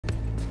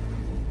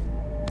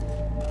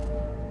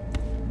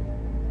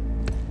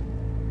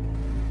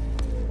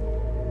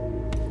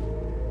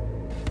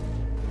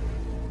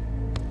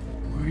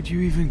Where'd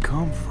you even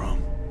come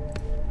from?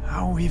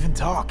 How are we even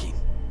talking?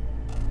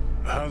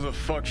 How the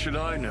fuck should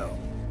I know?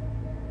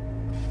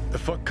 The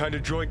fuck kind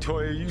of droid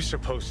toy are you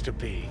supposed to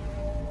be?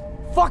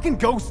 Fucking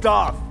ghost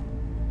off!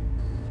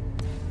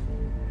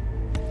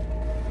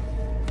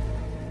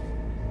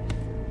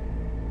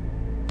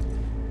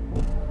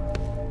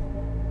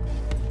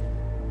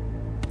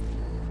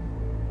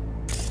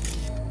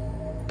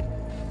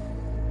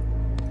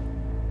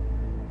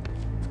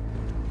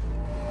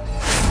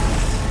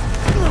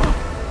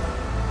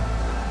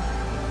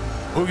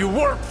 Who you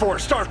work for,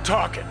 start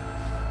talking!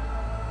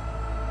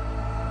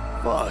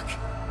 Fuck.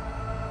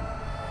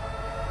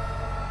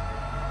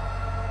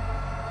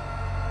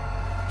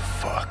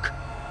 Fuck.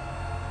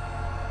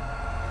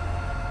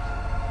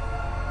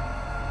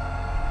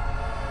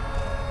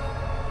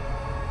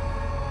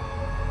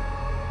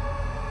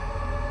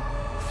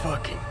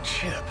 Fucking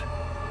Chip.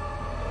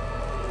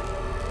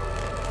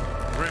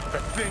 Rip the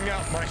thing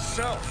out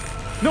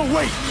myself. No,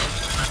 wait!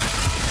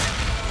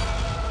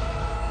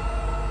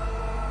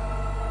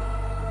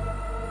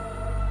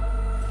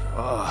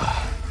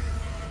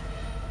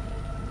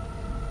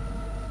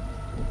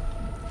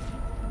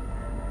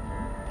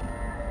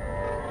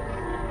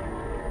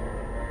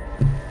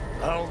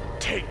 I'll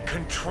take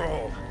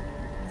control.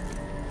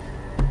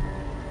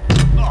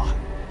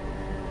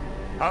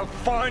 I'll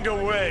find a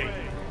way.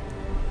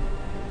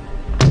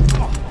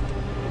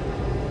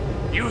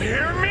 You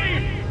hear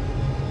me?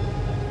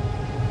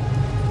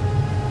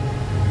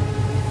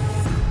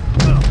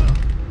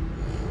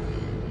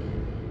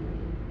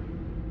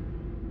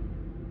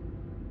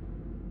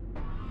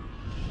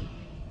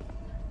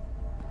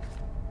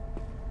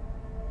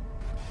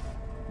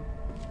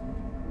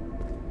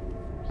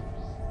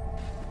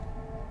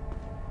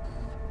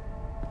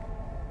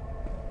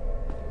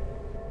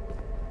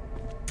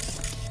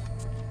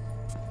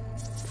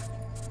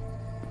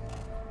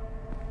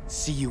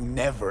 See you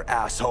never,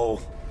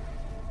 asshole.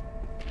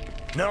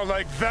 Now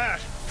like that.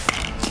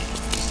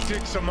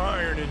 Stick some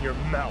iron in your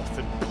mouth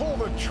and pull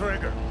the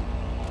trigger.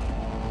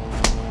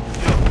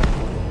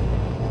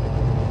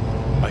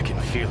 I can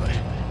feel it.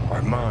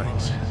 Our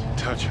minds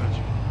touching.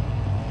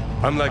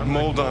 I'm like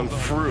mold on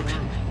fruit,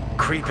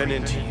 creeping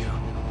into you.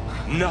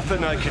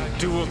 Nothing I can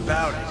do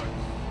about it.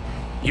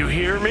 You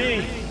hear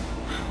me?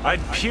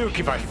 I'd puke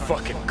if I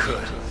fucking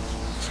could.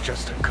 It's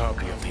just a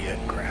copy of the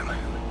engram.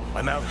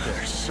 I'm out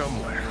there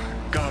somewhere.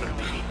 Gotta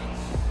be.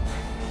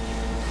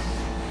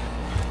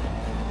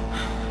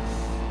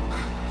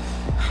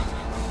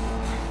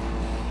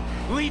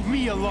 Leave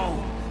me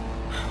alone!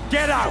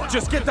 Get out!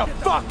 Just get the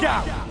fuck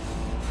out!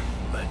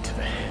 Lead to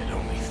the head,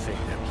 only thing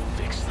that will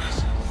fix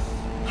this.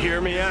 Hear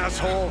me,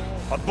 asshole?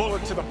 A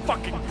bullet to the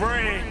fucking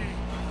brain!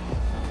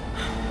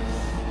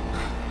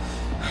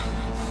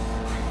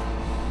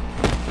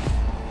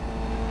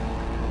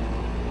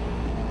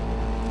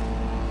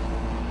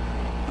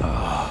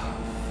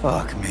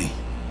 Fuck me.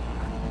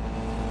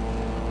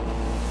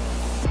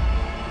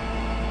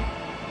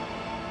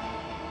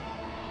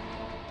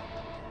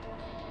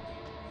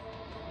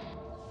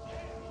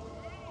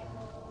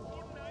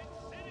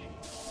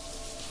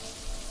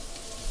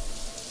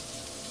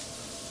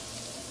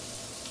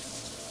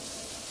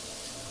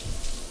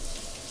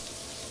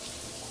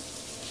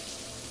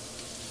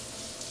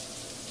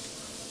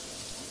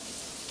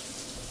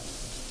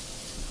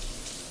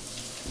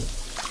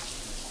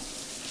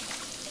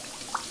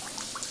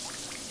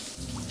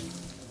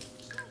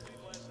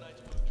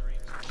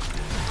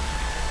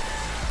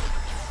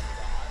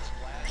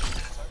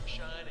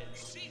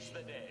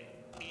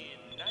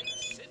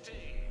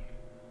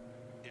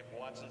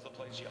 Watson's the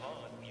place you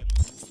haunt.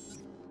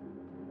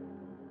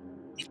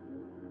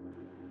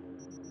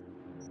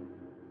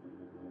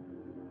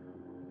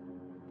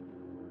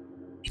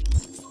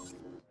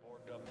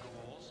 Bored up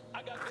ghouls.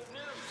 I got good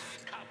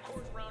news. Cop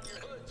cordon around your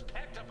hoods,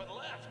 packed up and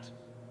left.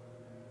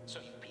 So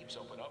you peeps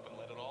open up and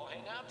let it all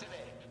hang out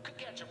today. Could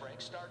catch a break,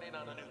 start in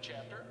on a new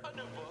chapter, a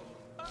new book,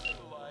 a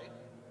new life.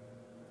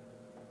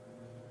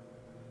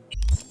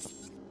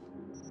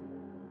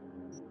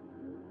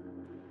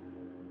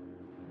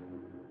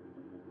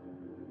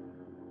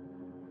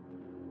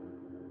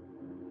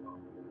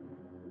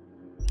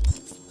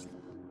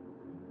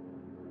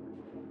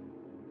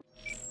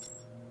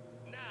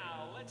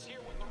 Let's hear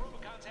what the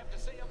Rubicons have to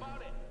say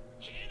about it.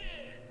 Hit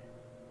it!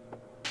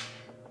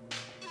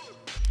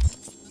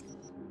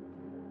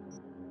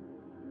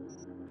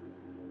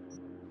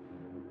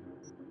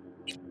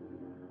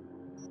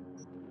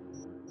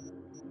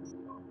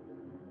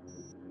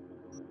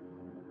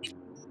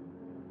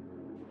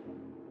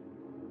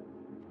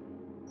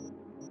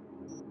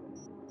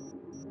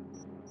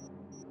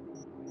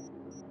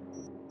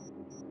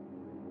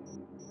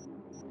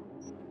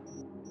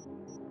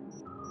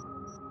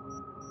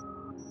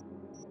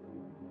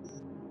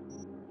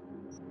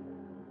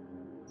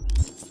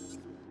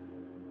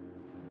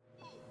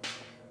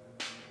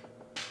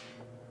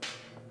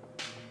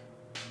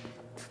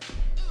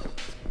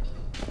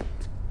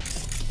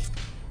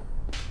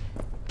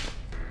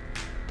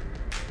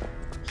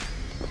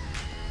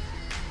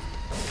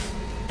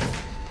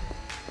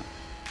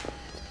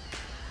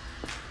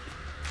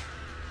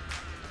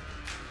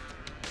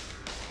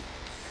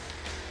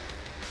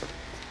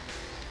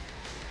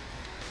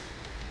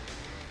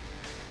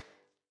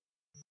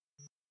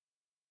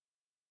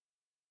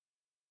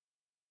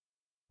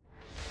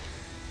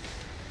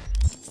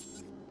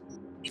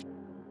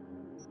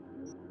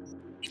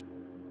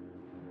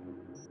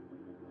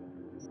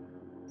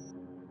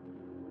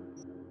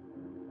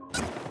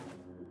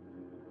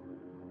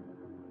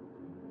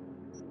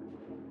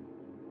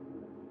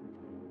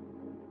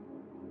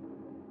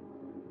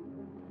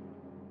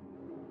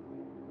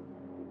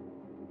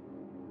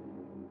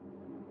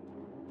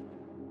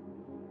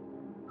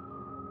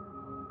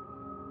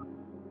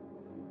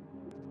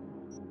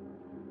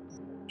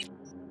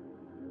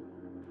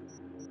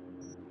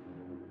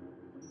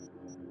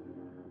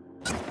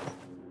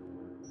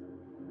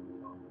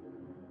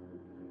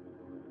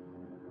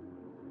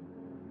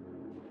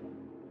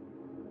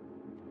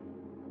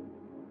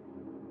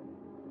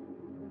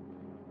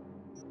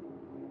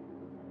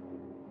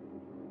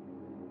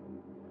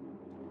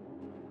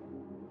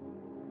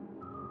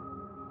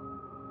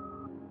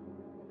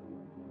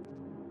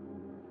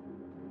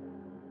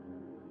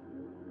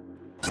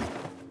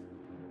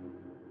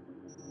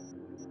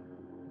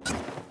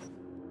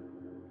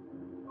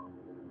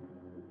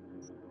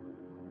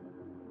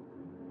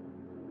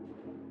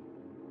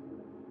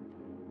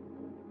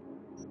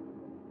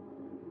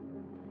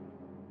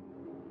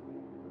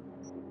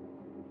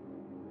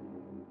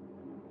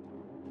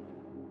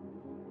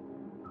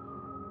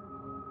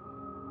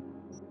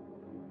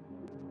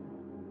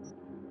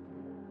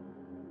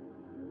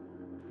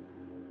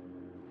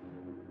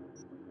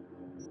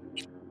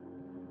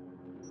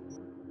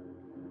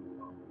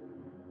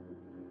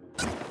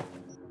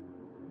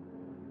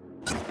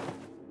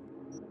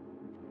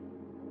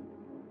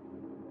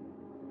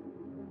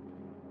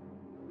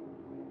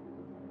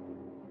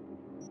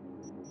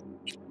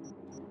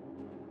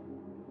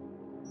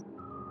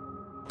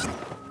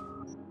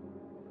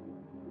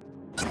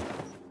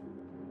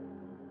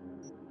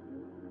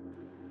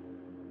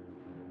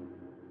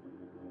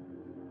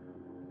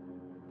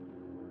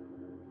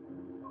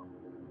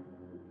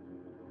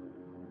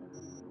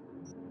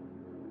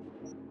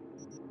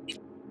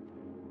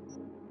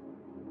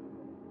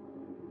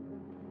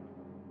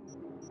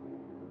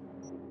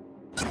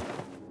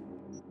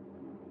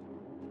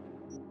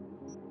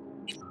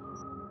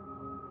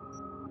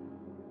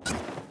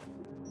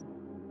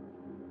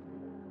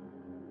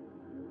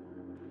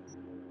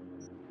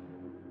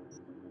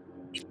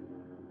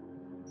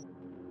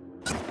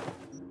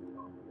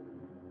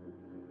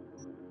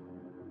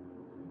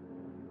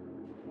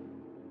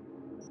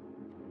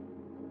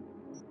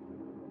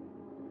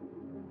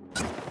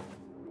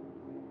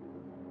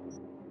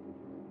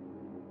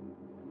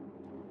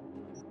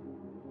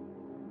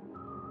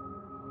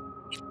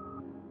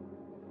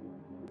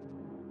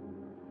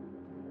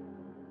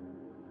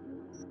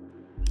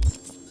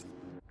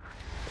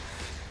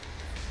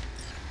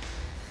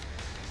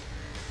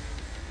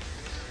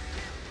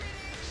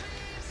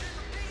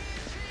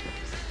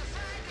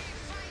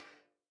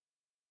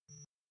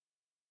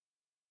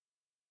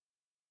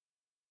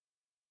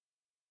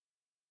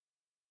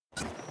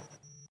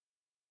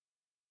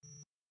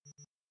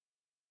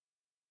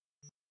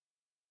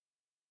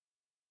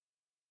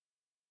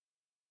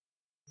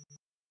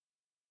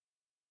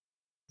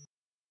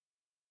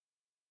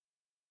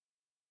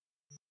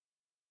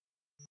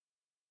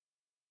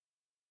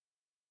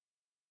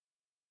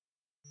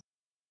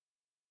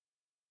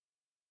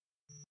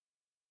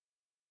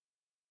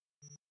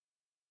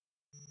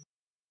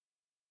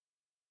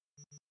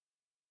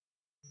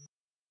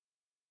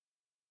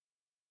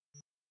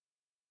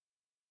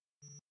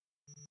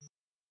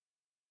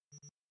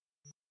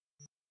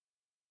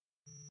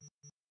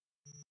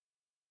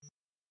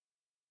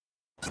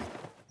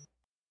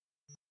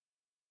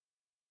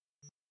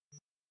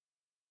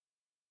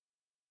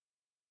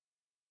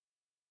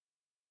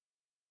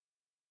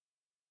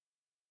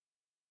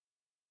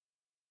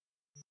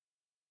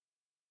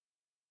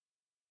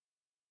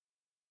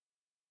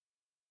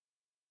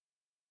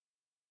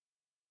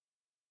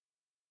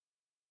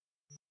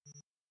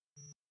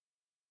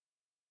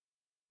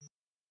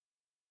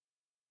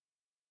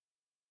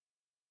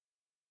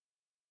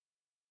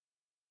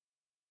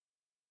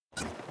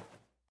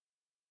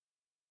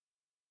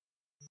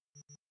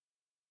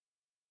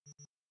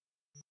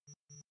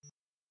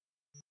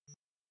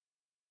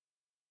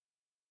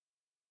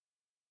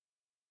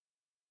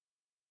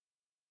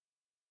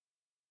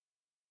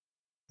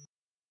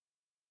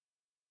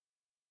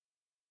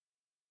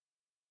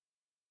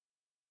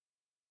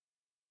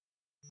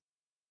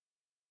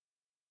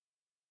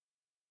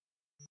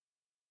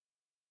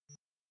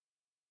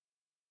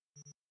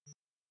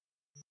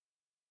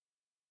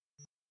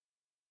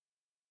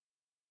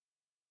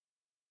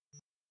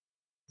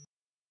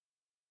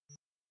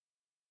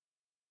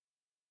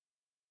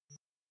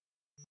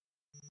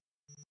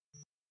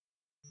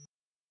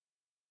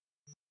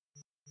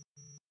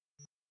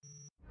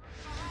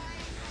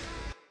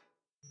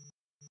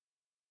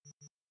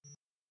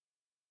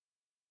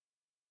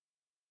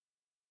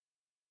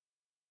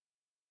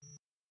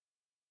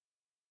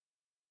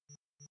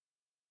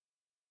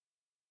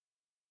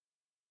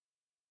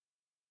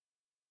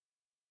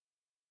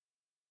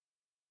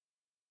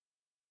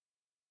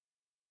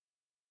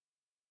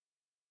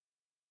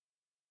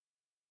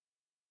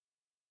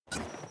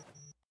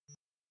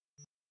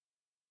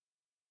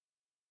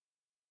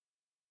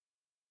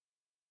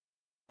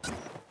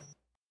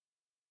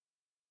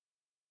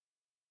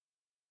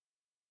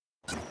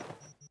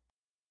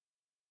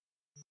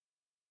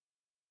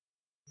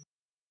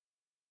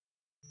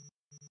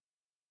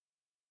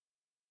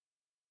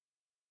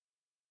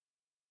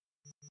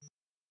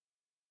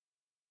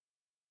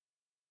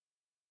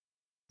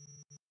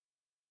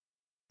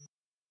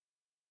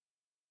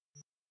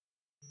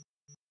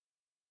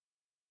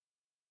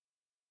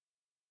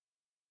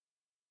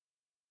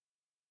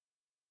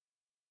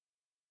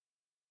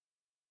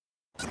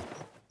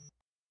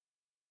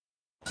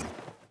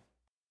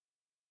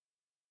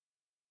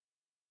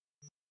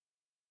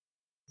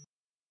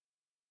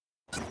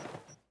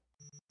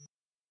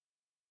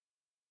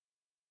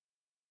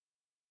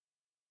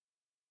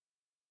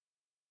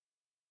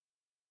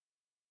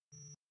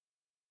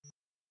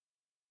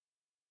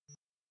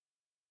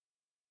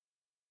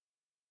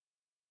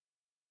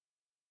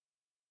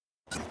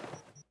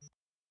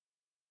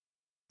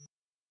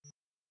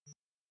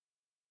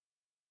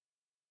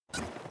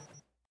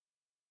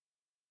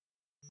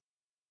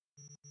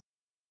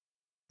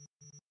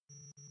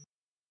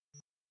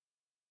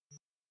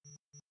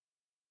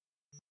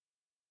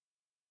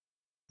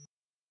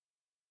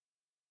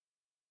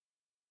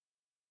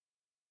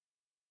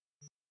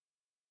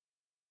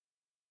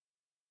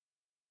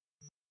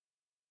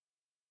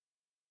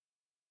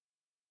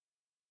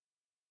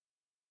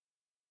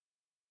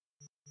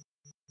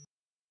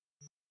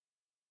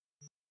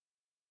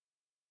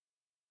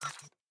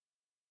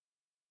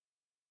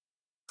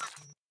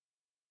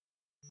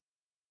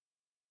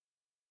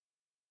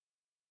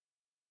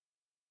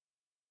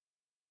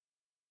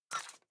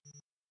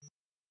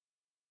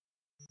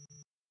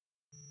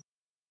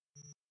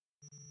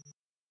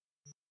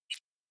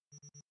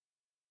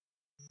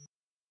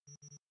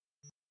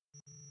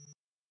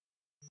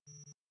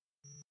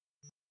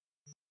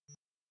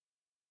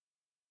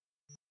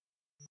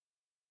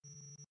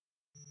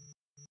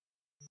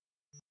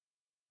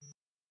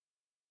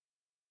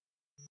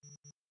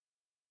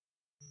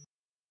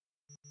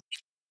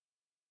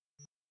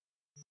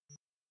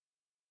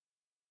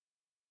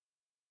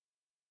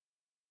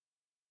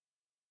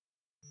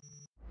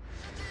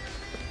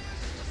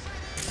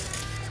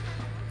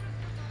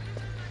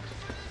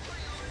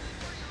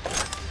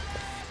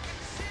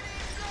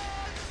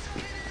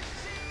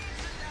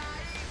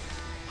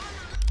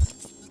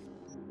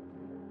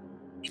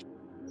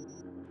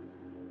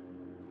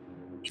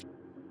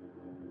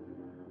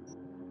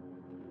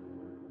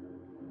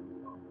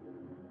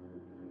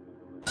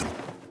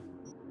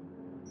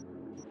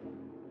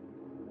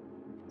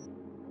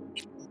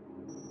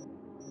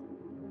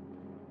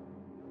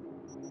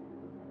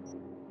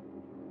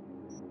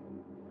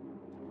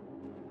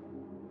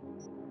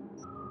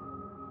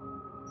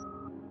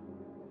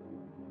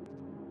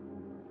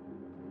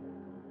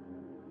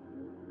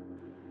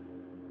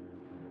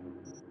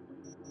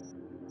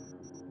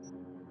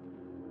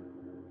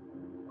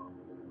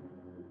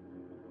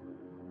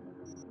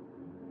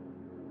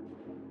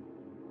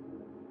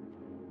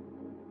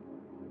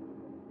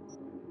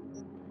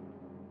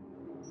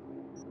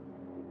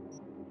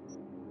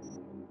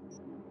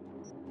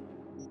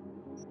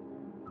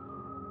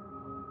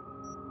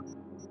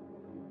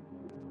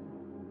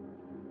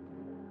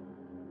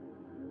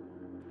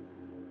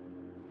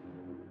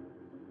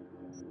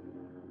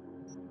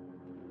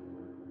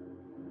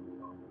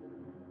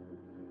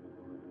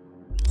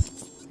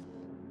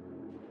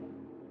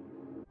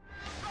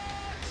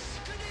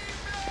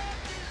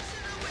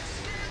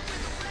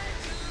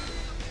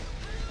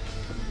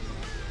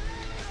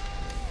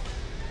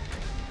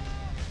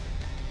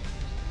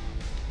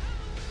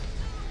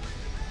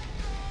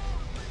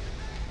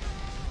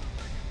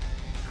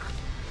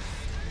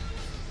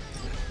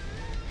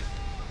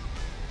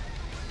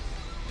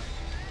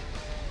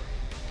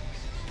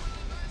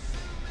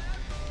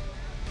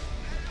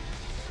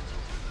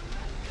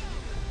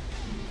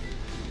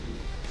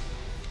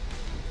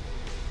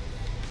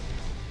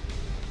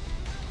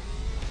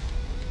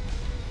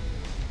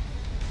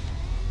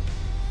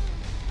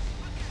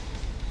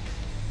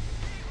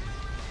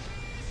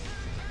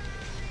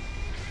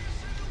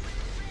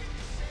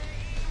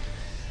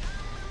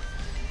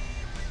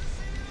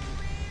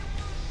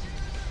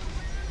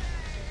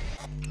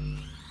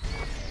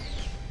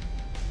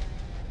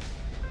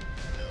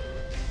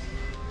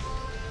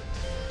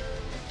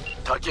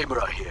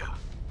 Takemura here.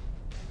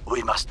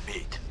 We must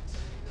meet.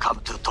 Come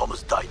to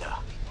Tom's Diner.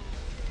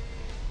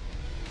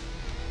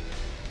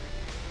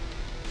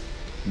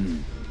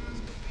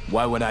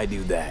 Why would I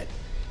do that?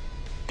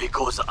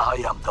 Because I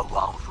am the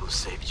one who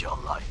saved your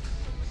life.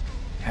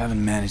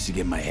 Haven't managed to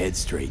get my head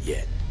straight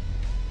yet.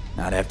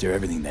 Not after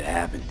everything that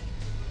happened.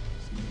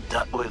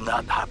 That will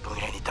not happen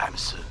anytime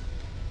soon.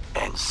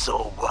 And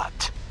so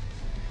what?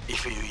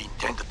 If you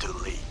intend to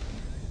leave,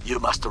 you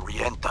must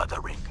re-enter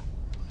the ring.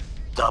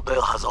 The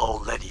bell has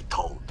already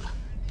tolled.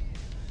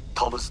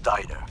 Tom's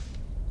Diner.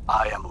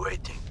 I am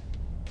waiting.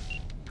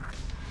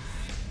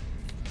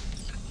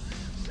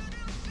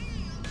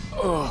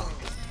 Oh.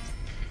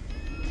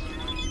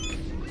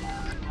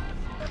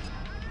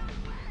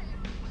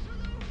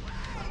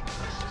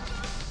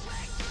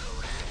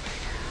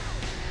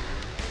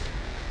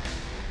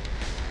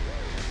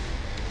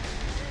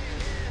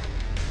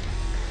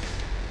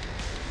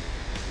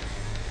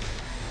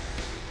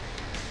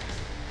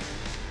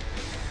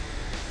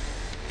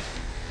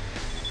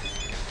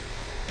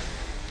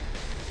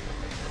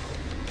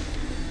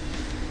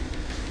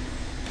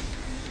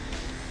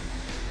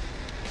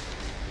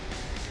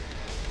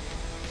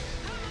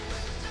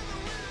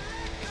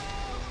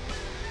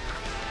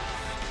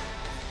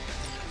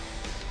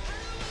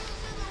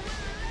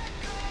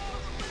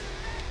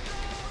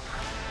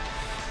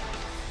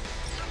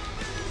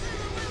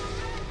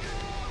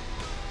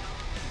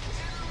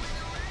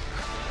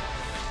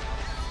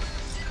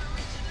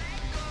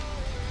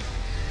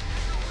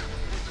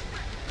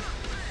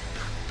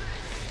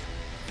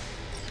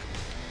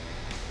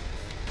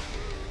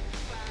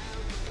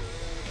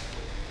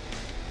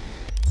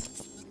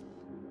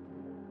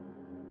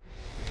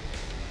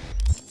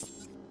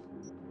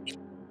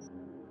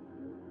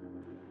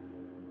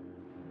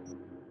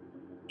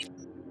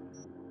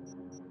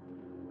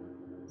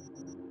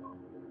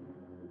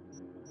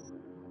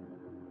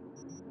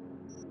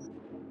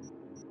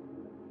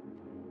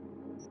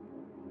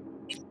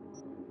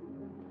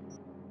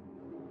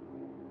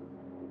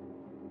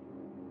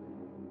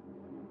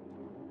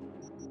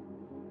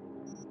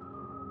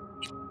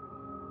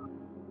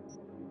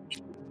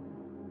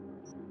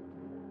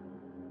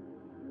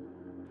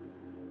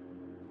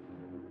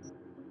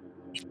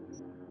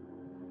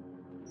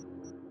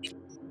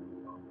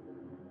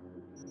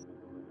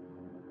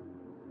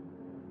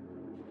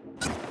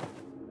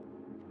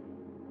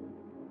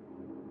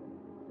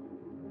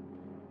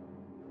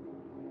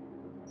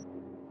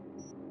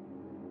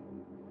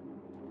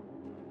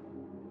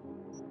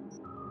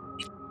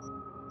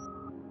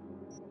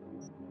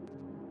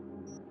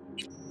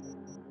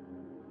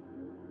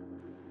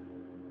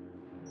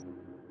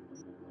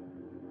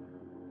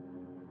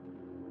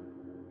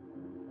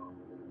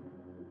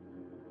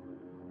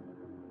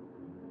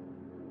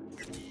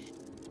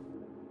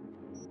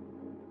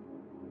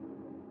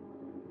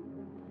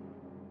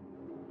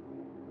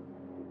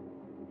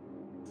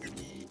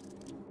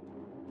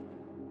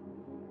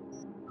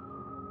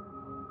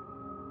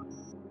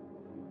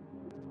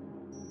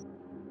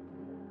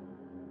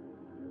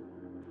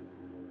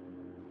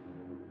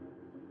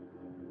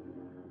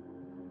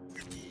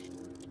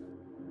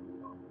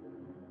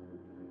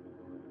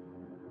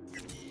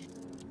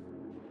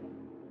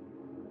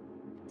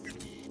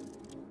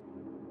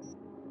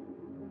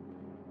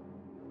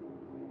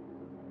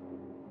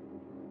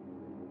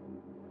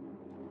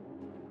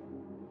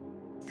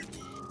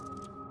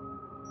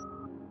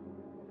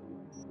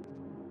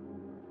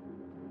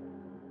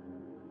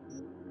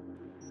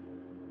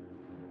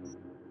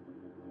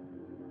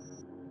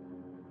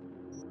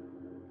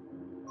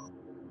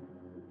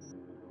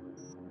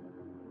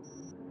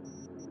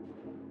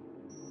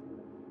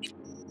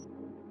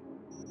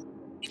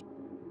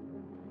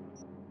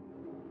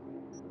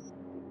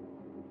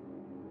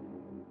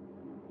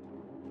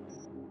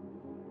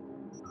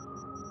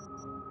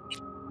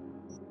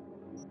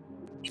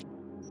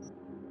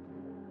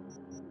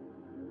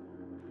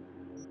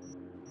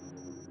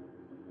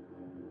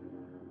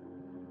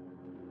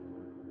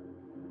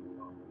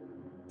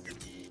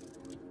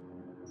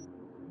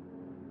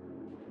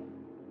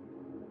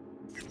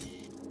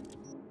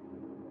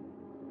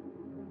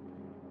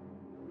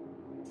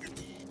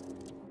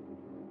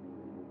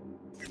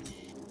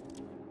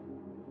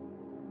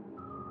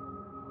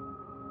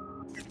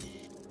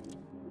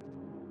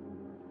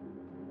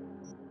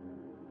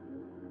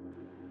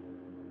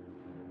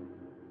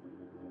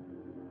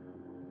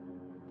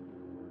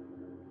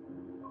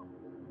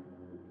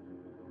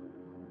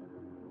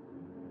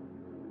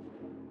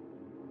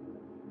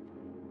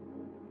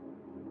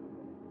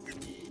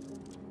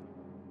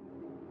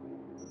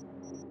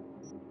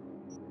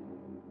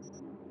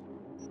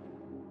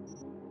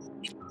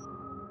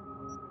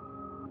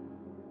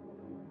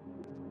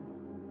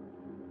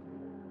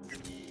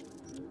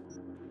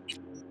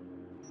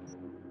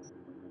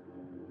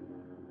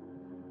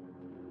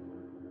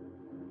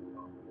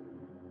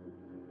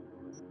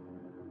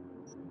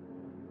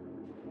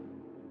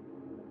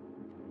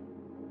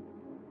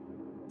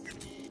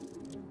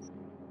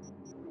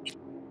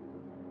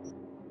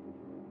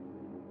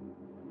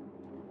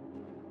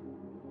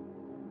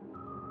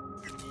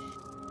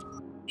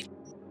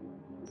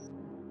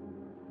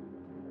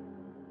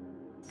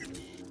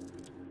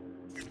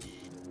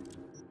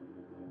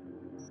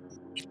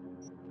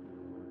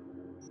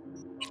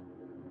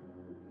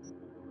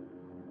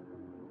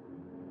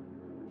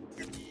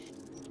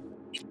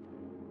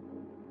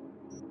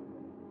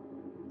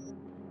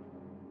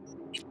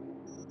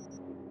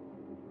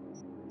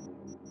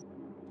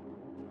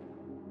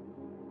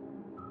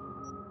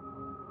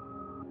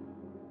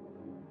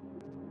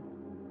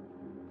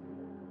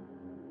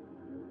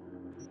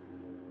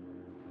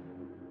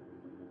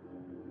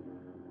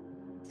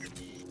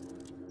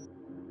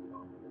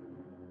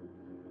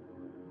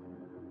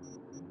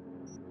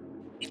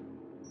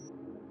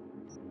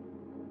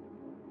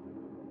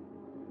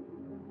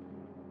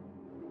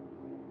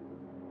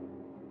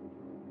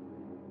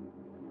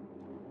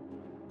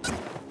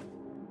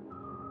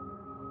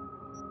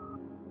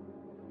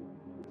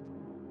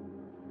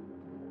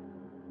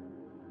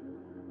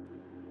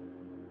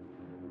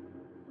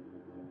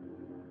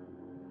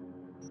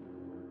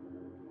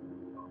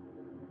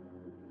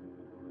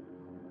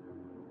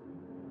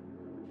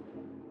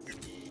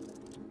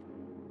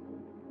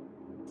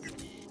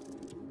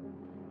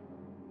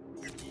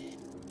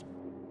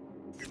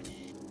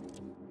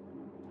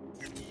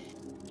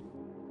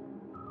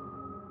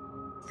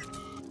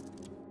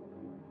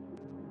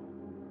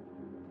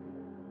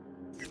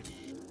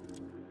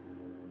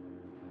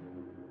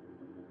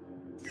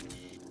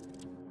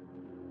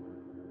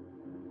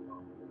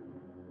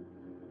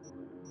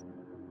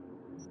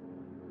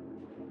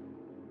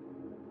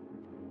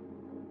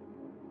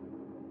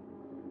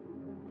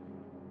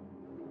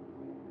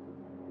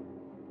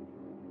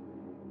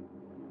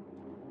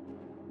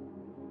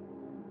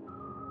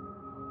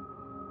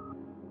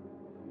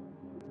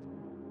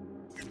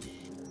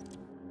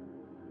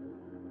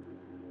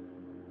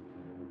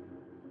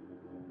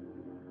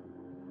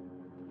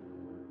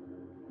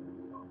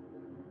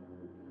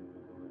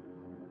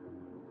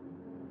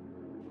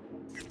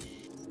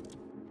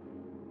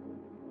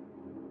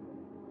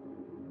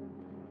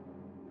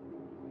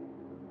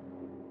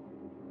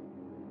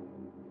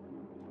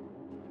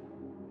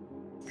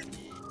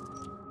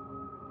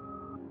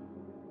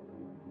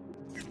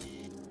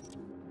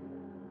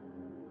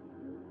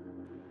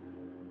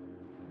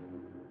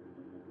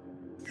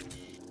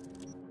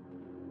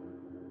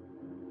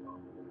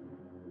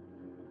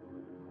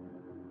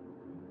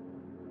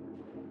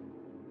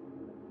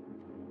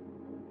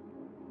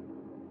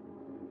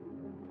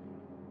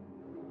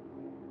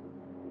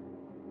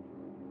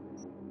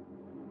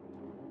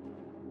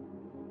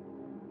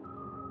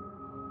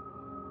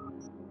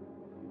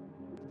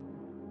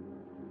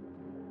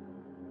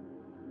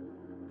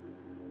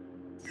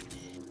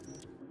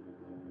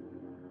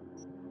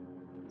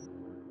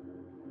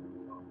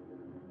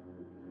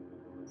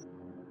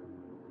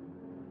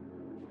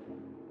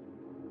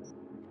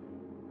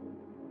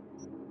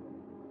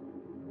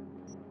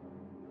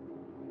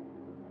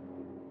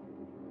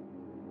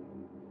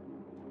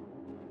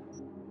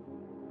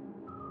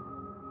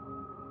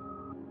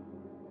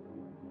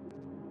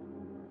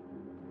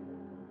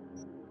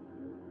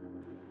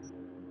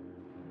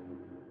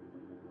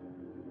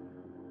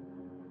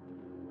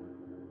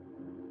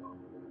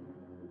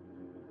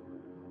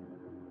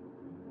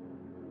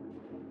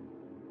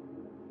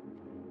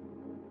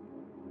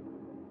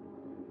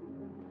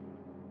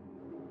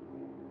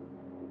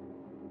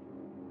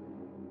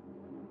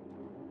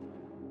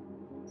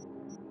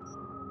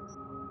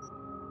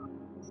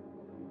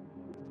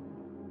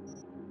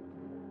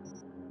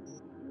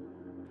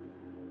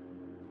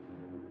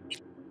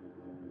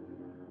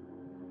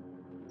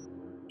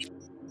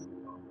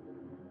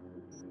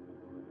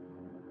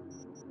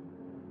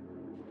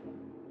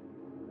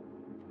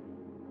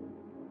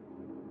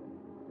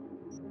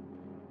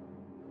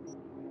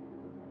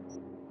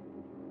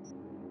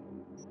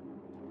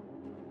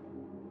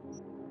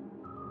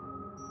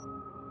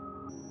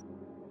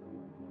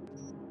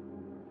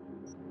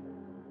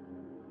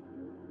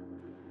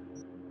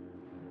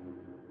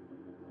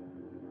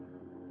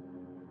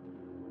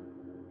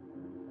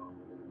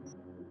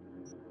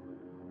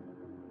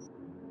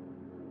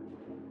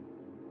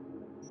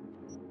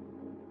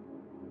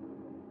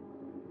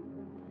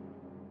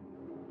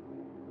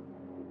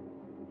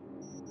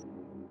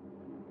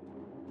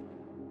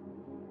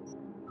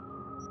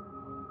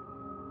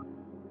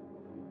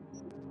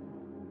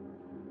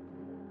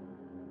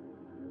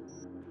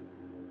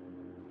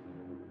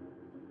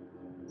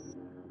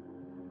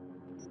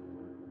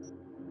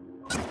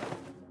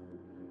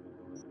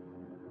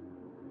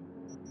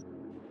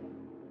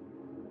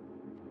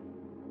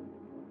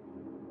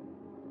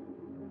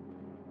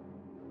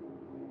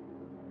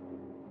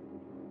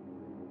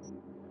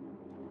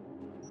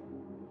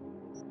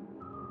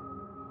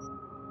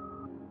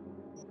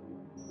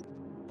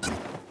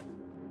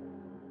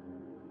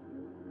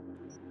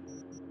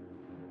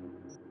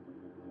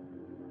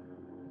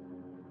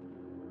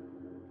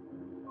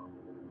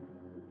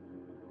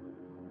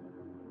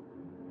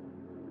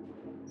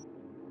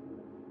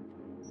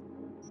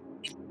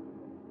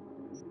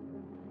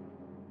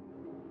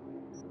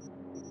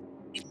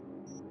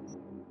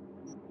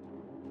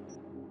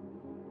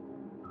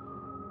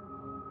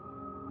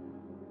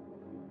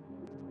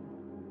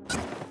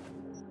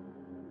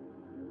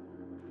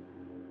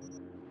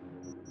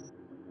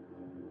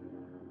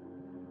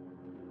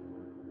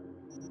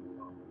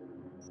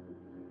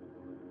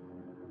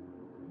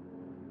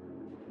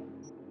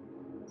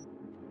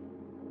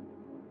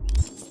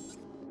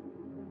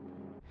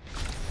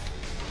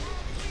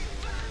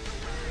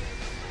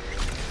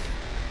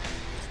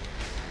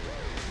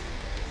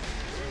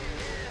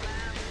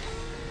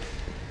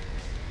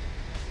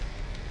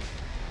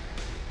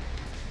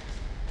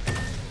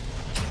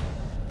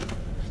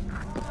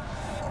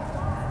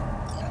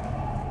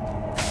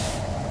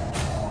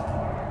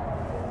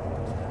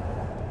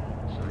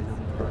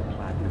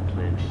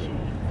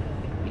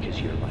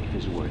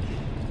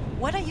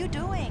 you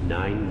doing?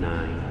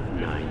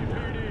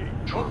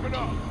 9999. Open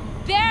up!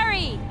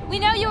 Barry! We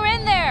know you're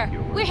in there!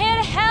 We're here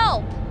to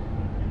help!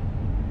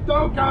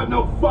 Don't got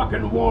no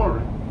fucking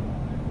warrant!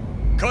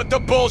 Cut the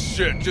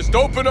bullshit! Just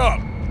open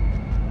up!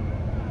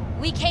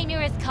 We came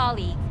here as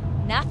colleagues,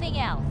 nothing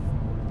else.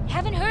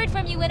 Haven't heard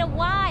from you in a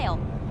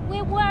while.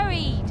 We're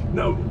worried.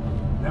 No,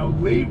 now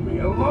leave me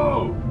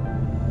alone!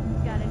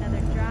 Got another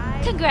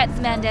drive? Congrats,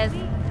 Mendez.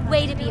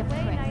 Way to be a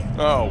prick.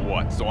 Oh,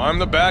 what? So I'm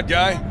the bad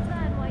guy?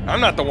 I'm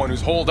not the one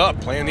who's holed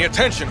up playing the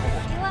attention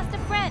whore. He lost a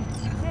friend.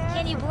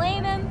 Can you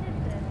blame him?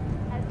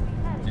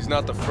 He's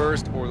not the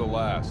first or the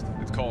last.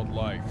 It's called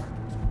life.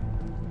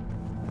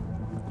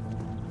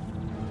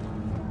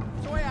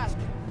 So I ask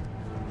you,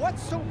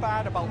 what's so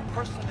bad about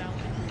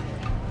personality?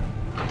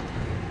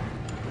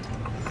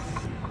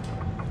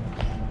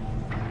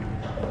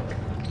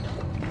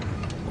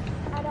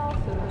 At all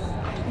foods,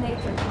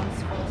 nature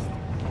comes first.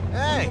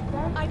 Hey,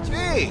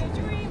 gee,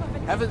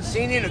 haven't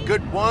seen you in a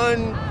good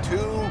 1,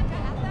 2,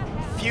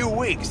 few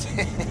weeks.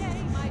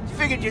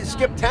 Figured you'd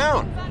skip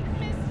town.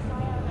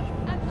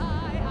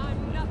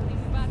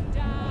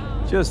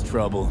 Just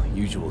trouble,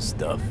 usual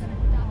stuff.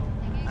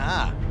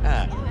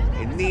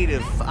 In need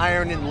of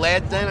iron and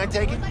lead then, I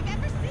take it?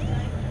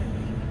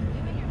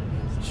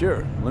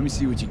 Sure, let me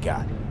see what you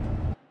got.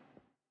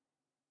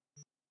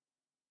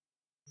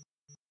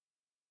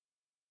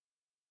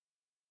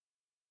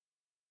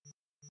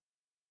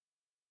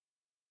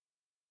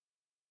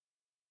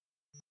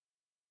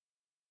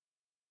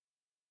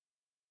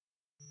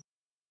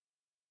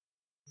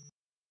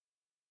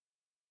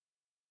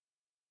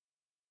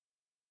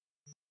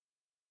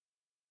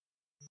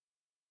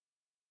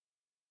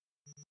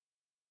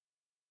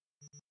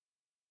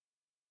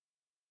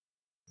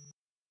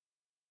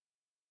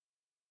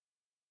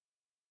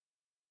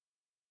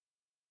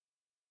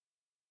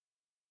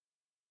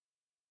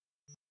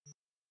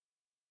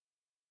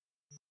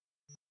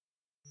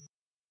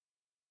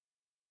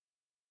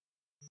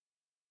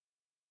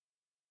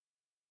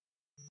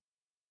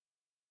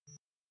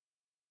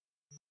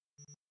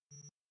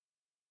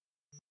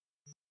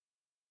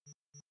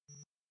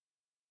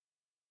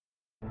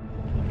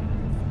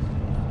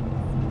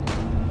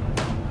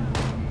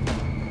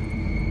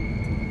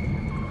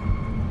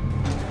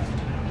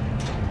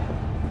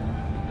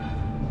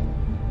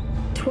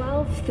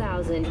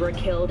 Thousand were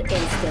killed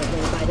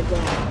instantly by the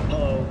black.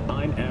 Hello,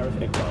 I'm Arif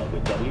Iqbal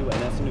with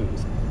WNS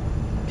News.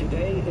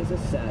 Today is a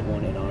sad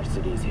one in our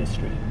city's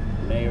history.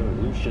 Mayor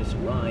Lucius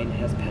Rhine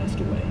has passed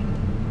away.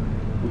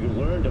 We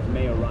learned of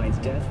Mayor Rhine's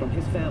death from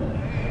his family.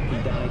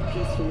 He died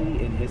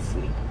peacefully in his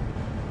sleep.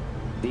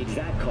 The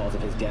exact cause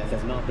of his death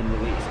has not been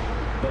released,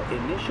 but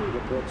initial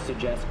reports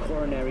suggest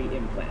coronary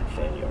implant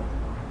failure.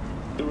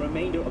 The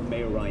remainder of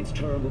Mayor Rhine's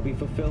term will be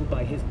fulfilled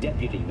by his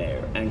deputy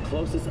mayor and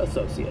closest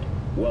associate,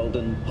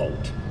 Weldon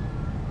Holt.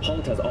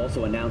 Holt has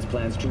also announced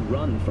plans to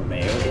run for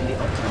mayor in the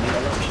upcoming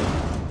election.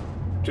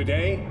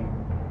 Today,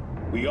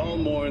 we all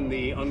mourn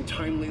the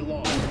untimely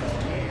loss of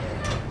our mayor,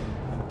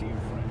 a dear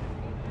friend.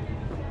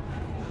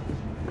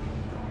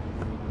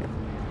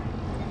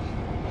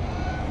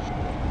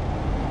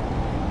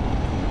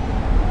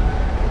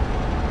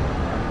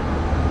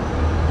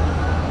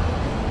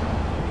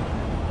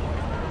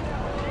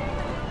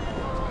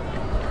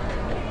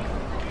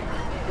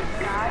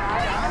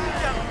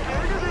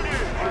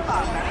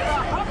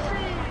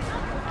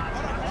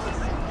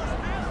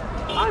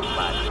 I'm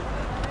glad.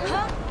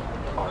 Huh?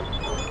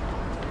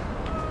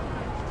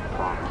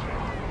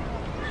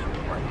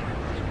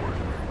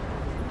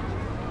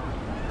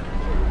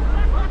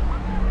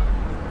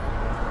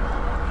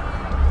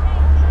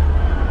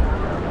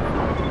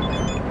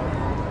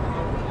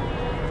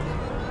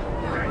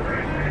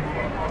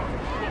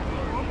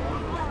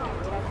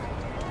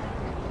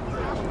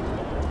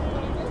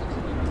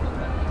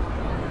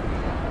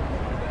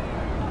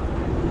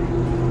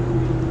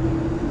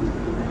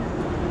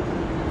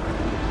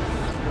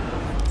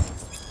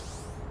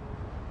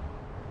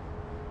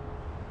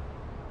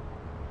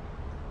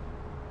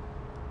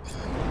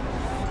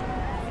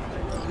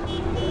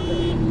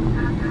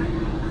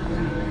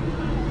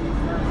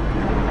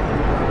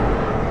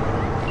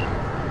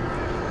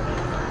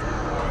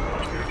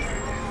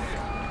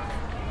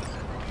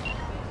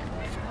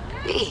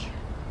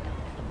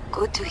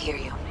 Good to hear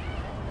you.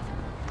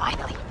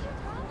 Finally.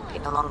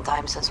 Been a long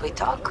time since we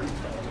talked.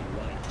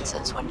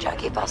 Since when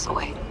Jackie passed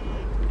away.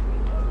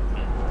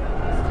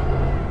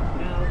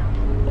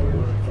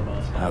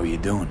 How are you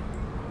doing?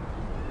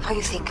 How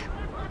you think?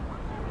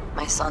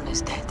 My son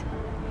is dead.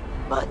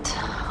 But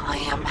I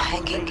am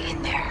hanging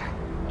in there.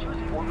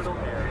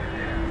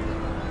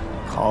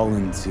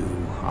 Calling to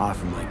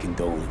offer my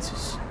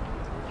condolences.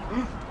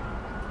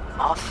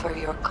 Offer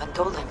your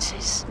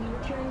condolences.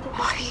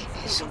 Ay,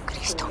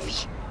 Jesucristo,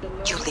 V.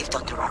 You lived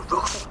under our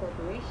roof.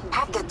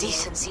 Have the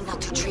decency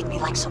not to treat me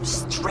like some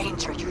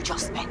stranger you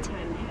just met.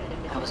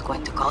 I was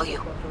going to call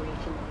you.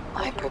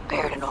 I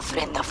prepared an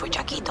ofrenda for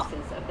Jaquito.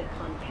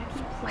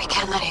 We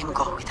can't let him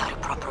go without a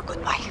proper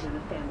goodbye.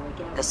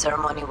 The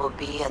ceremony will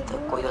be at the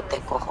Coyote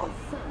Cojo.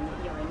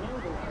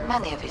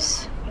 Many of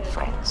his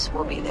Friends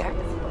will be there.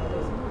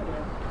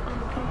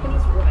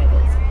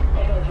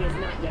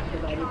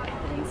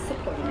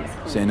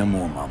 Say no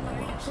more, Mama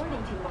Rose.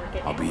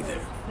 I'll be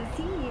there.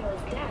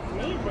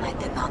 I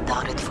did not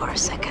doubt it for a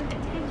second.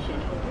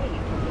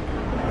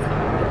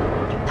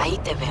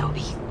 Ahí te veo,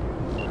 Vi.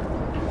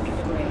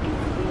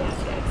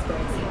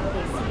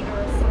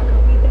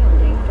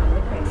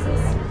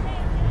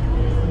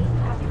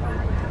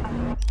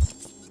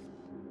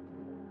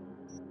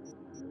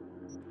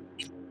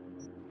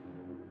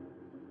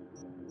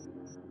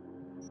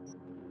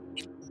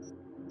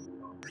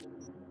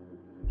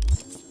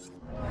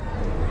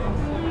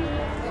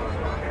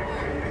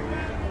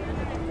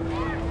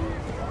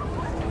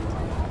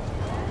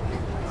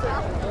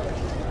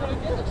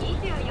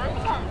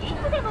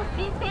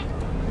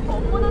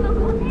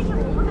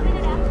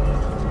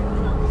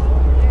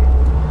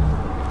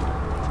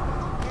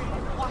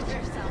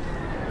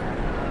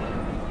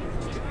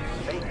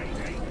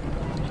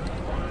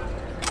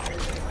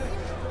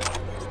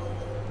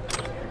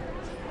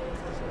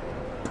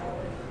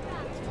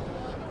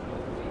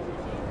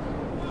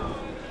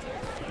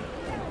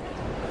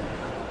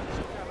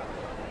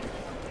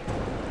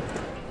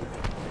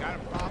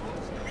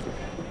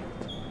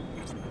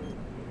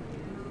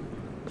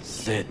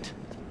 Sit.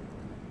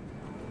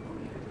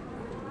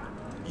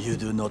 You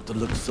do not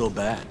look so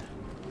bad.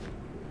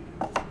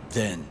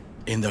 Then,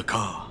 in the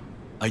car,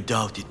 I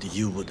doubted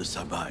you would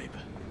survive.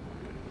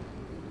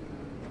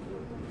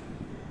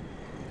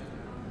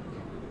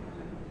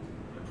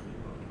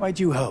 Why'd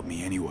you help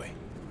me anyway?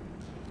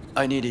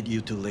 I needed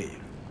you to leave.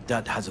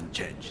 That hasn't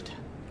changed.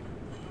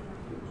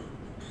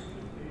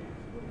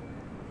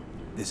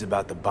 This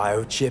about the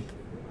biochip?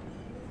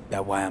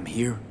 That why I'm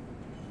here?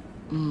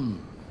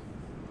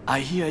 I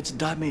hear it's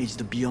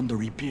damaged beyond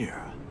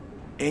repair.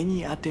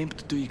 Any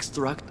attempt to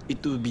extract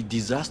it would be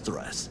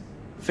disastrous.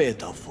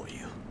 Fatal for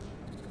you.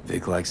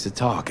 Vic likes to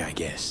talk, I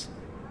guess.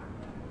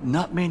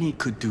 Not many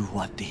could do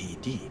what he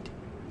did.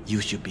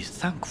 You should be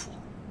thankful.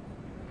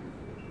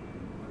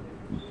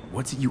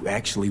 What's it you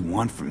actually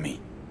want from me?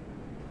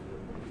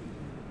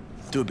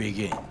 To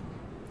begin,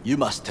 you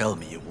must tell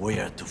me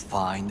where to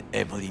find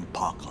Evelyn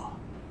Parker.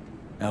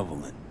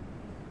 Evelyn?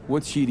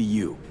 What's she to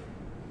you?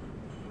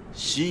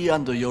 She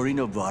and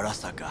Yorinobu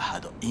Arasaka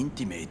had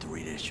intimate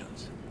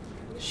relations.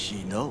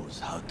 She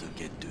knows how to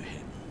get to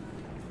him.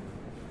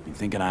 Been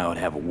thinking I ought to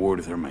have a word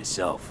with her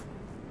myself.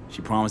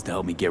 She promised to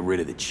help me get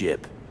rid of the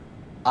chip.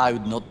 I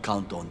would not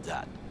count on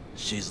that.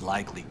 She's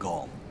likely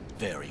gone,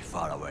 very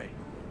far away.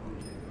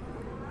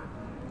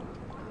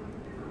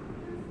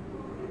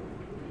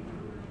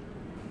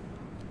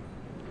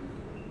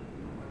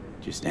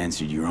 Just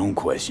answered your own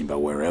question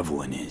about where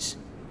Evelyn is.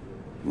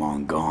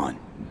 Long gone.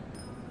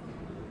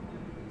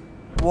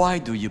 Why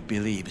do you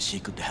believe she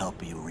could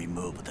help you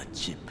remove the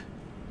chip?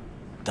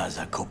 Does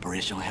a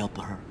corporation help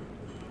her?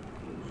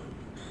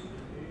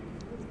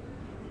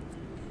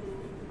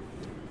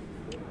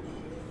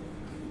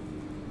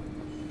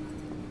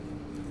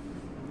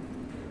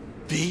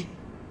 V?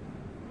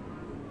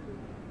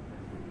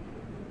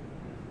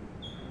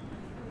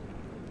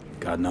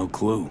 Got no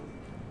clue.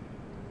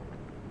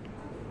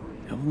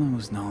 Evelyn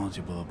was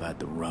knowledgeable about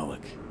the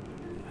relic.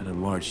 Had a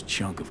large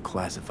chunk of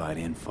classified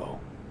info.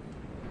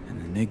 An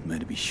enigma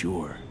to be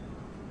sure.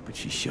 But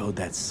she showed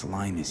that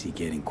slyness you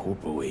get in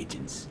corpo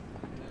agents.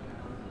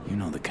 You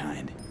know the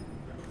kind.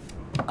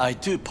 I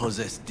too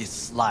possess this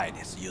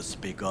slyness you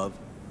speak of.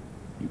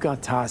 You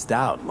got tossed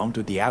out, lumped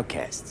with the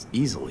outcasts,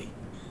 easily.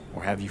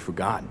 Or have you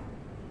forgotten?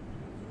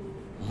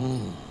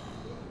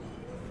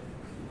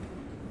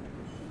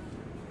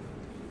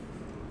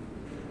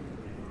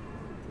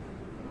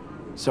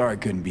 Sorry I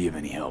couldn't be of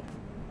any help.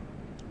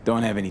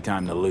 Don't have any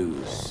time to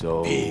lose,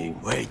 so... Hey,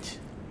 wait.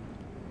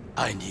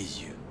 I need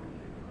you.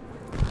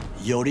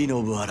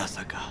 Yorinobu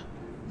Arasaka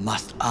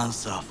must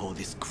answer for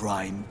this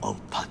crime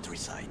of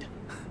patricide.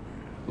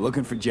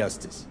 Looking for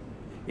justice.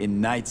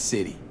 In Night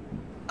City.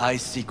 I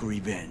seek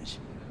revenge.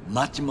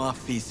 Much more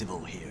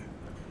feasible here.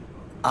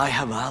 I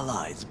have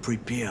allies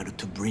prepared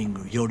to bring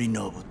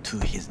Yorinobu to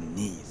his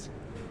knees.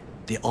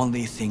 The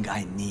only thing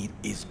I need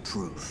is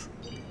proof.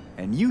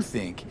 And you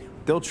think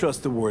they'll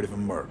trust the word of a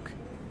merc?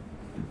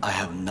 I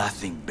have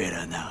nothing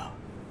better now.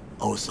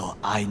 Also,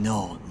 I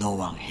know no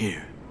one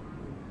here.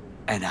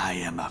 And I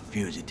am a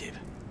fugitive.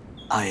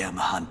 I am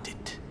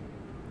hunted.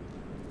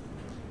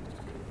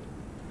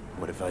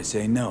 What if I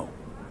say no?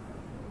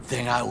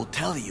 Then I will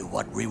tell you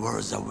what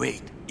rewards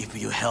await if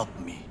you help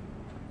me.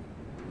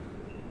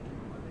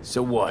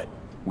 So what?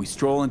 We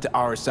stroll into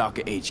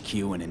Arasaka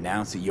HQ and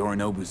announce that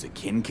Yorinobu's a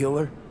kin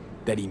killer?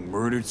 That he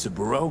murdered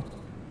Saburo?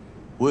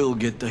 We'll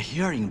get the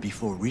hearing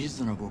before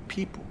reasonable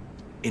people,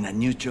 in a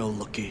neutral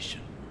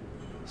location.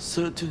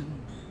 Certain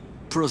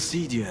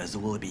procedures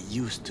will be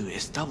used to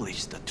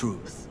establish the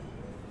truth.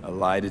 A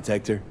lie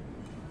detector?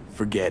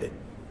 Forget it.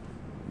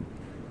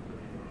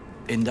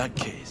 In that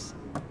case,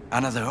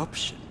 another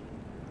option.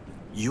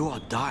 You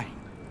are dying.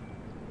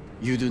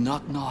 You do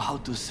not know how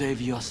to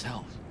save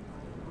yourself.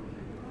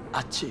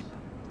 A chip,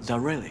 the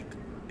relic,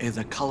 is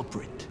a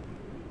culprit.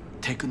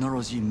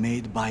 technology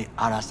made by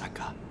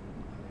Arasaka.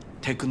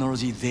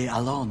 Technology they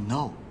alone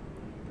know.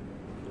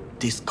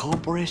 This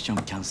corporation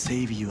can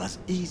save you as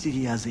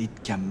easily as it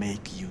can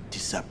make you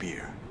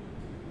disappear.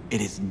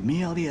 It is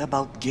merely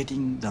about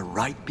getting the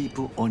right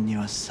people on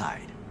your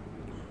side.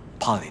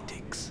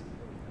 Politics.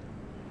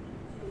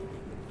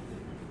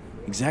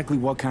 Exactly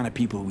what kind of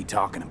people are we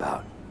talking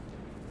about?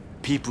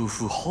 People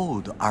who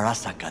hold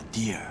Arasaka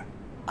dear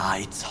are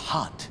its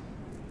heart.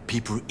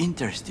 People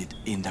interested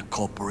in the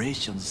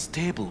corporation's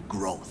stable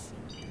growth.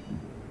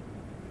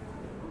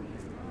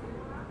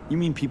 You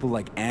mean people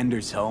like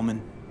Anders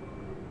Hellman?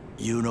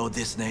 You know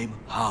this name?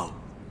 How?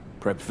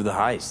 Prepped for the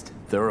heist,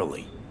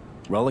 thoroughly.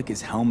 Relic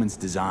is Hellman's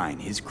design,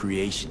 his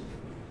creation.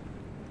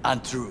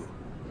 Untrue.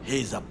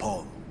 He's a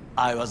pawn.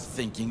 I was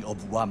thinking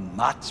of one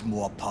much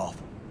more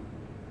powerful.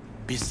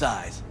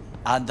 Besides,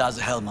 Anders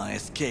Hellman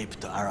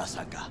escaped to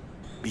Arasaka,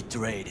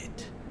 betrayed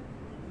it.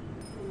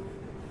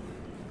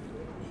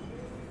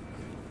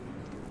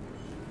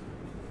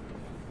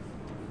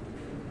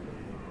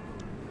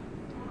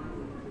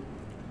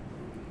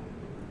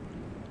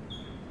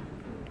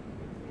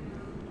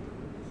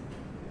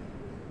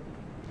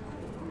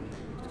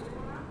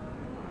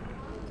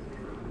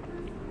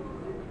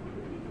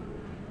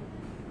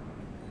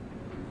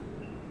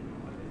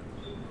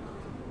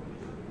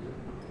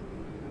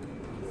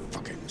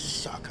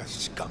 Saka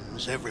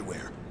scums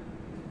everywhere.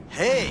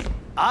 Hey,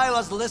 I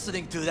was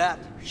listening to that.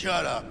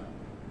 Shut up.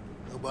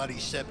 Nobody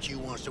except you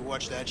wants to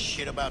watch that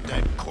shit about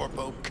that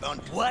corpo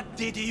cunt. What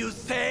did you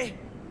say?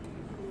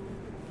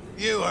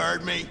 You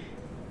heard me.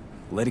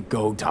 Let it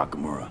go,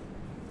 Takamura.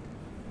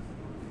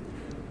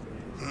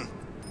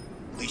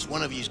 At least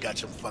one of you's got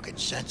some fucking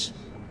sense.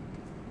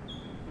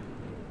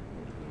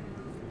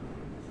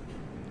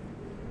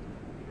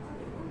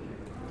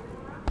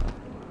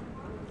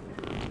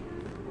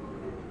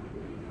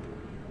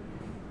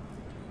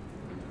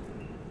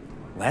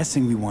 Last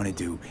thing we want to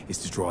do is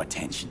to draw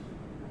attention.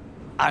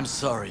 I'm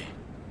sorry.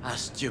 A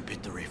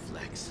stupid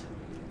reflex.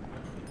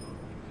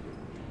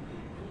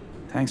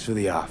 Thanks for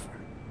the offer.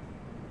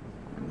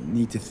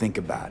 Need to think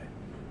about it.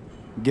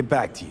 Get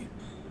back to you.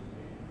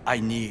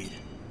 I need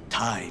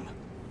time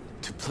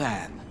to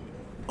plan,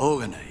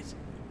 organize.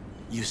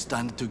 You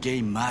stand to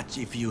gain much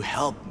if you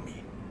help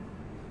me.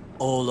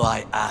 All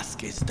I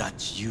ask is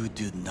that you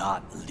do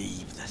not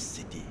leave the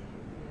city.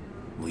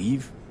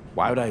 Leave?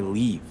 Why would I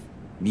leave?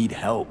 Need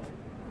help.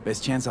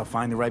 Best chance I'll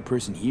find the right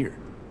person here.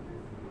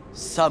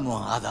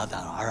 Someone other than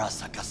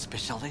Arasaka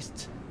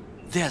specialist?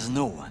 There's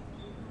no one.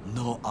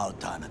 No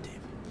alternative.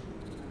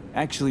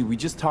 Actually, we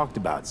just talked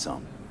about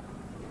some.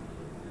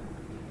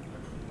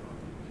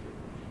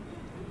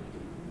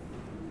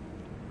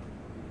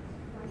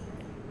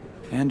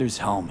 Anders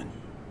Hellman.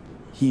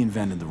 He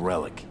invented the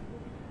relic.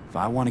 If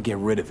I want to get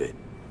rid of it,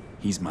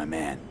 he's my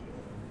man.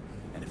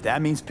 And if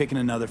that means picking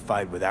another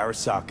fight with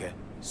Arasaka,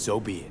 so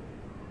be it.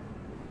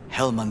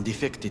 Hellman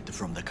defected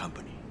from the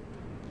company.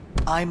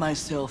 I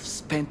myself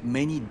spent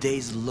many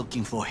days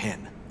looking for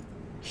him.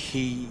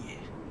 He...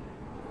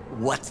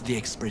 what's the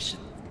expression?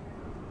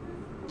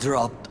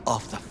 Dropped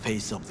off the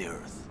face of the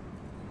earth.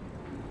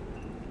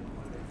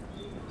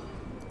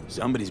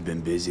 Somebody's been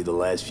busy the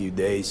last few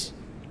days.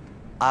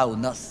 I will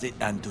not sit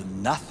and do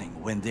nothing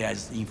when there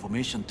is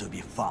information to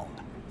be found.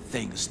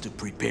 Things to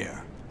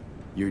prepare.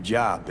 Your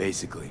job,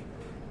 basically.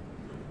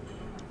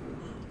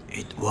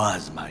 It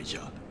was my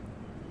job.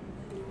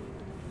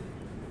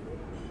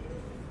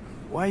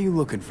 Why are you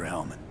looking for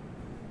Hellman?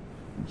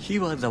 He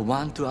was the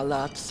one to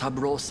alert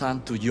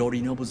Saburo-san to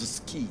Yorinobu's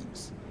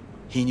schemes.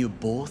 He knew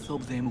both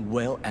of them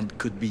well and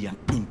could be an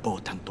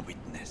important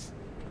witness.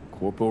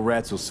 Corporal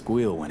rats will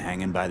squeal when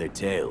hanging by their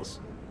tails.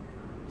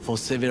 For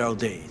several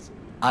days,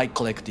 I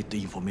collected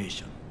the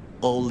information.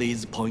 All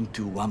leads point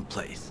to one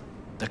place,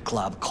 the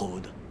club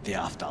called the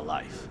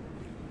Afterlife.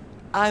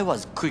 I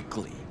was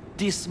quickly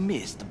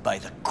dismissed by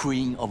the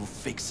queen of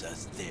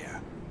fixers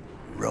there,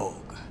 Rogue.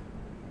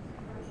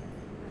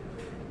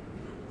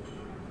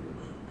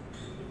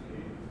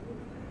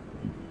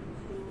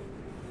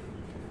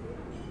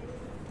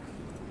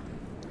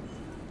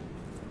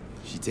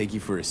 She take you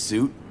for a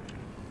suit?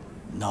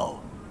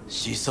 No,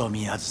 she saw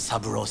me as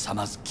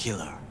Saburo-sama's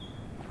killer.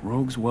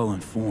 Rogue's well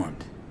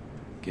informed.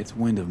 Gets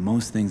wind of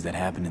most things that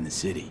happen in the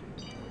city.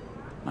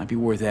 Might be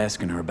worth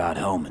asking her about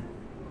Hellman.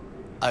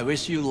 I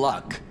wish you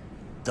luck.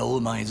 The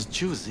woman is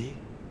choosy,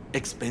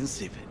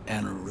 expensive,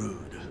 and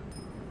rude.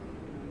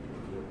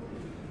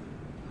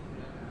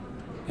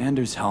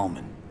 Anders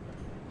Hellman.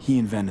 He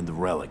invented the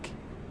relic.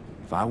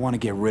 If I want to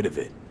get rid of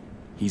it,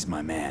 he's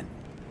my man.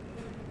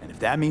 And if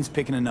that means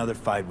picking another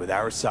fight with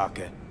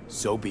Arasaka,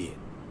 so be it.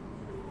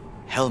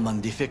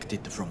 Hellman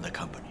defected from the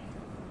company.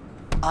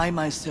 I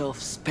myself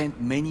spent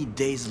many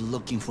days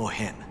looking for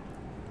him.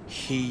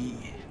 He...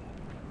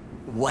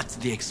 what's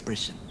the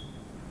expression?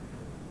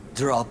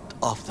 Dropped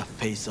off the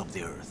face of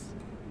the earth.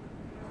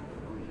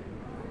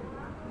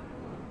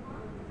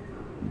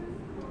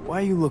 Why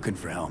are you looking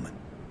for Hellman?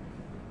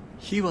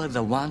 He was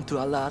the one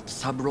to alert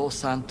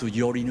Saburo-san to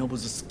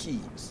Yorinobu's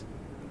schemes.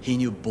 He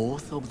knew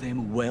both of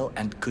them well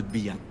and could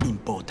be an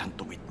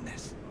important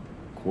witness.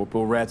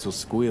 Corporal rats will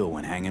squeal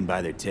when hanging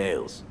by their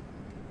tails.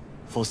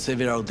 For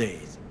several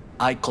days,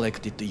 I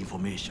collected the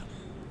information.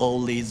 All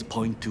leads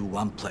point to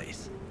one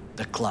place,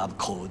 the club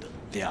called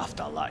the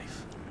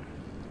Afterlife.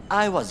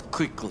 I was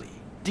quickly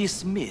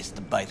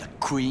dismissed by the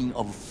queen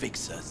of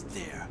fixers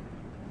there,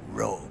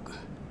 Rogue.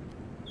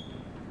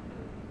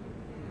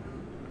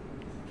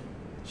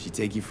 She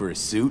take you for a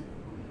suit?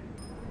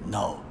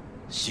 No,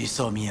 she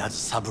saw me as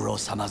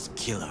Saburo-sama's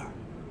killer.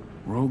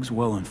 Rogue's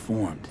well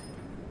informed.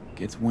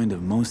 Gets wind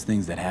of most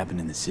things that happen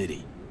in the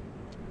city.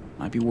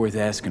 Might be worth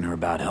asking her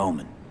about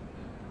Hellman.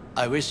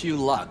 I wish you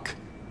luck.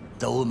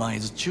 The woman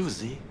is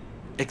choosy,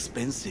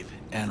 expensive,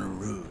 and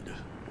rude.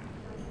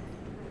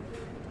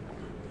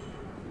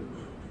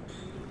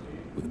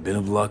 With a bit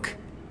of luck,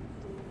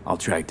 I'll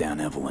track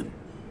down Evelyn.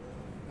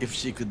 If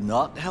she could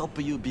not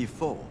help you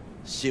before,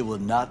 she will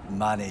not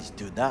manage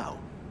to now.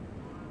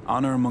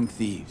 Honor among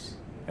thieves.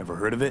 Ever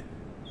heard of it?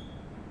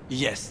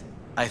 Yes,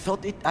 I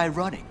thought it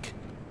ironic.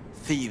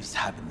 Thieves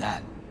have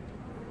none.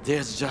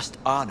 There's just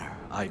honor,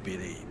 I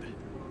believe.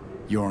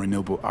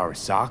 Yorinobu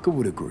Arasaka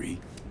would agree,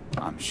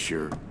 I'm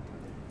sure.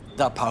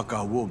 The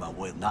Parker woman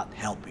will not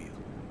help you.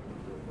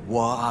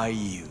 Were I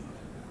you,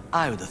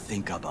 I would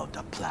think about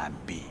a plan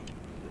B.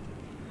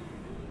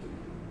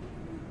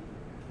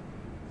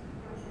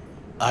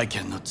 I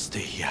cannot stay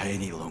here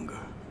any longer.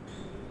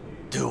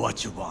 Do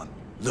what you want.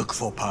 Look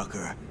for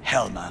Parker,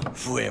 Hellman,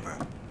 whoever.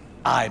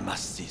 I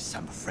must see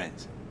some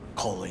friends,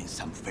 call in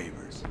some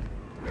favors.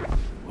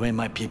 When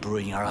my people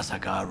in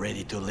Arasaka are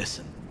ready to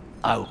listen,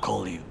 I will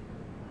call you.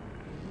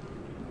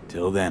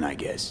 Till then, I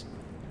guess.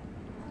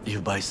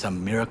 If by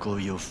some miracle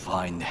you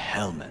find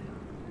Hellman,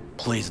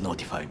 please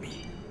notify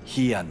me.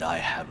 He and I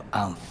have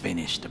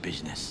unfinished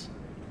business.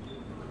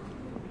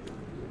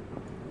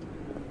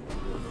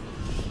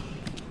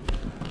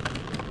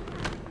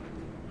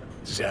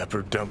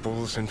 Zapper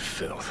dumples and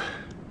filth.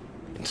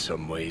 In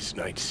some ways,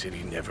 Night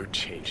City never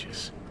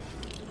changes.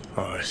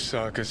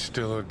 Arasaka's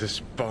still a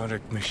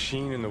despotic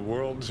machine and the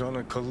world's on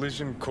a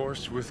collision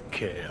course with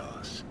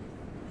chaos.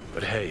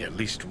 But hey, at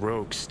least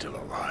Rogue's still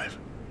alive.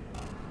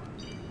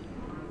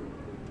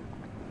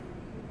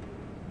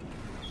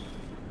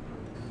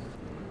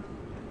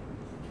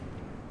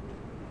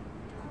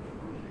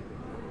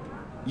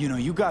 You know,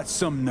 you got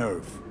some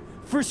nerve.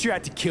 First you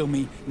had to kill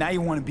me, now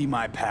you want to be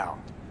my pal.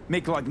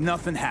 Make like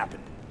nothing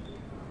happened.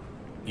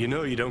 You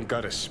know you don't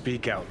gotta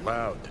speak out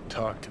loud to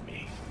talk to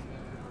me.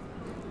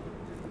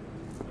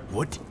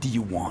 What do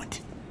you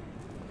want?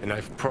 And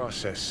I've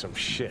processed some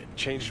shit,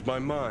 changed my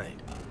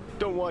mind.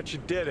 Don't want you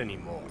dead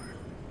anymore.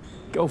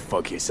 Go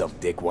fuck yourself,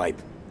 dickwipe.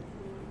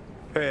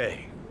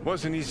 Hey,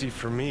 wasn't easy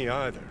for me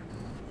either.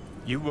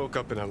 You woke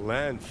up in a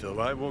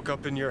landfill, I woke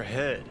up in your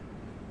head.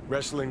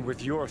 Wrestling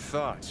with your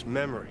thoughts,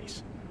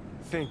 memories.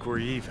 Think we're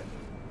even.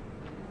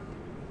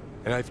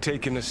 And I've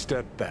taken a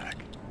step back,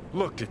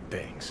 looked at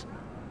things.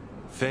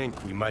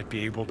 Think we might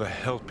be able to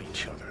help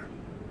each other.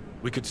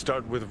 We could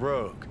start with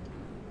Rogue.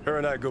 Her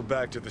and I go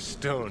back to the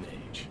Stone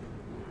Age.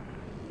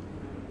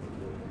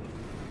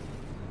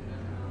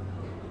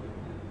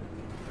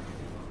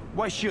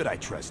 Why should I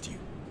trust you?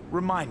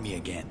 Remind me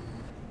again.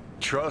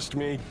 Trust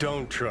me,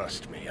 don't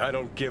trust me. I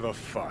don't give a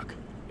fuck.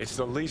 It's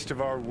the least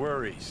of our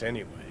worries,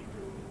 anyway.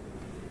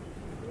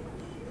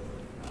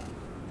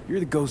 You're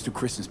the ghost of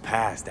Christmas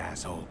past,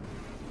 asshole.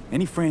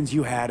 Any friends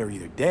you had are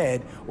either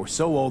dead or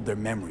so old their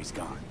memory's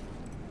gone.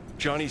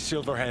 Johnny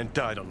Silverhand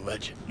died a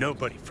legend.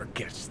 Nobody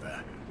forgets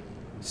that.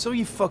 So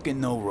you fucking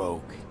know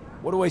Rogue.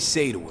 What do I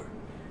say to her?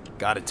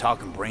 Got a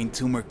talking brain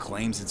tumor,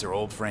 claims it's her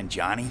old friend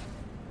Johnny?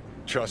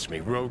 Trust me,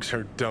 Rogue's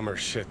heard dumber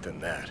shit than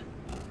that.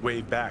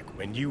 Way back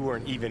when you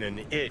weren't even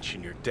an itch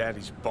in your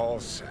daddy's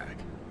ballsack.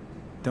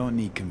 Don't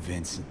need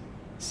convincing.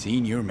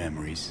 Seeing your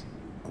memories,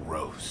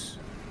 gross.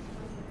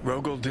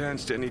 Rogue will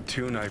dance to any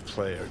tune I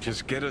play her.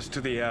 Just get us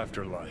to the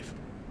afterlife.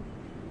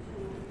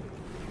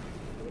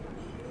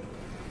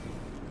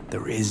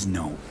 There is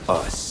no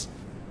us.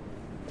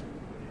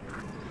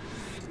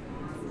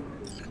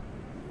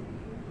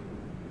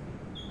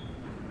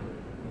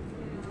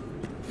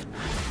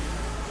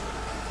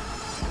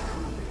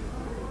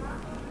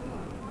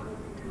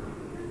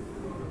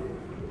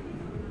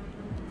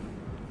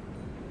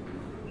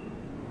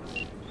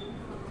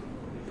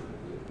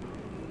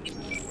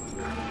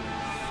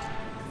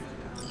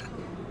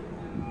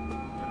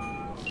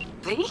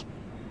 V?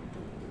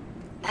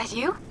 That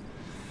you?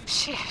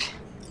 Shit.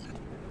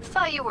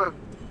 Thought you were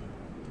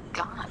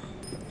gone.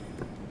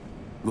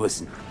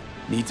 Listen,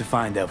 need to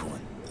find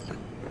Evelyn.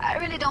 I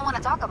really don't want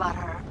to talk about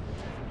her.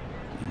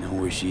 You know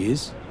where she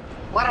is?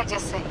 What'd I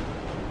just say?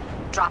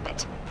 Drop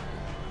it.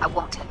 I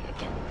won't tell you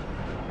again.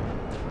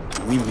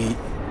 Can we meet?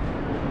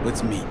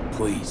 Let's meet,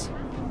 please.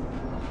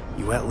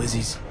 You at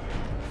Lizzie's?